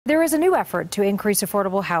There is a new effort to increase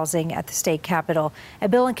affordable housing at the state capitol. A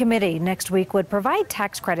bill in committee next week would provide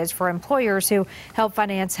tax credits for employers who help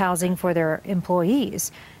finance housing for their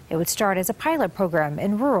employees. It would start as a pilot program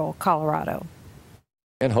in rural Colorado.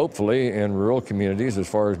 And hopefully in rural communities, as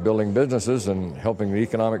far as building businesses and helping the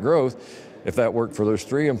economic growth, if that worked for those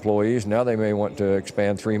 3 employees, now they may want to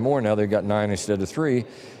expand 3 more. Now they've got 9 instead of 3.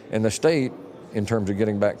 And the state, in terms of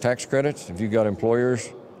getting back tax credits, if you've got employers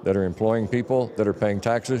that are employing people that are paying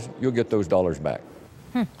taxes, you'll get those dollars back.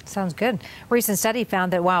 Sounds good. A recent study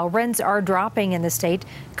found that while rents are dropping in the state,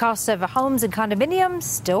 costs of homes and condominiums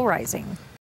still rising.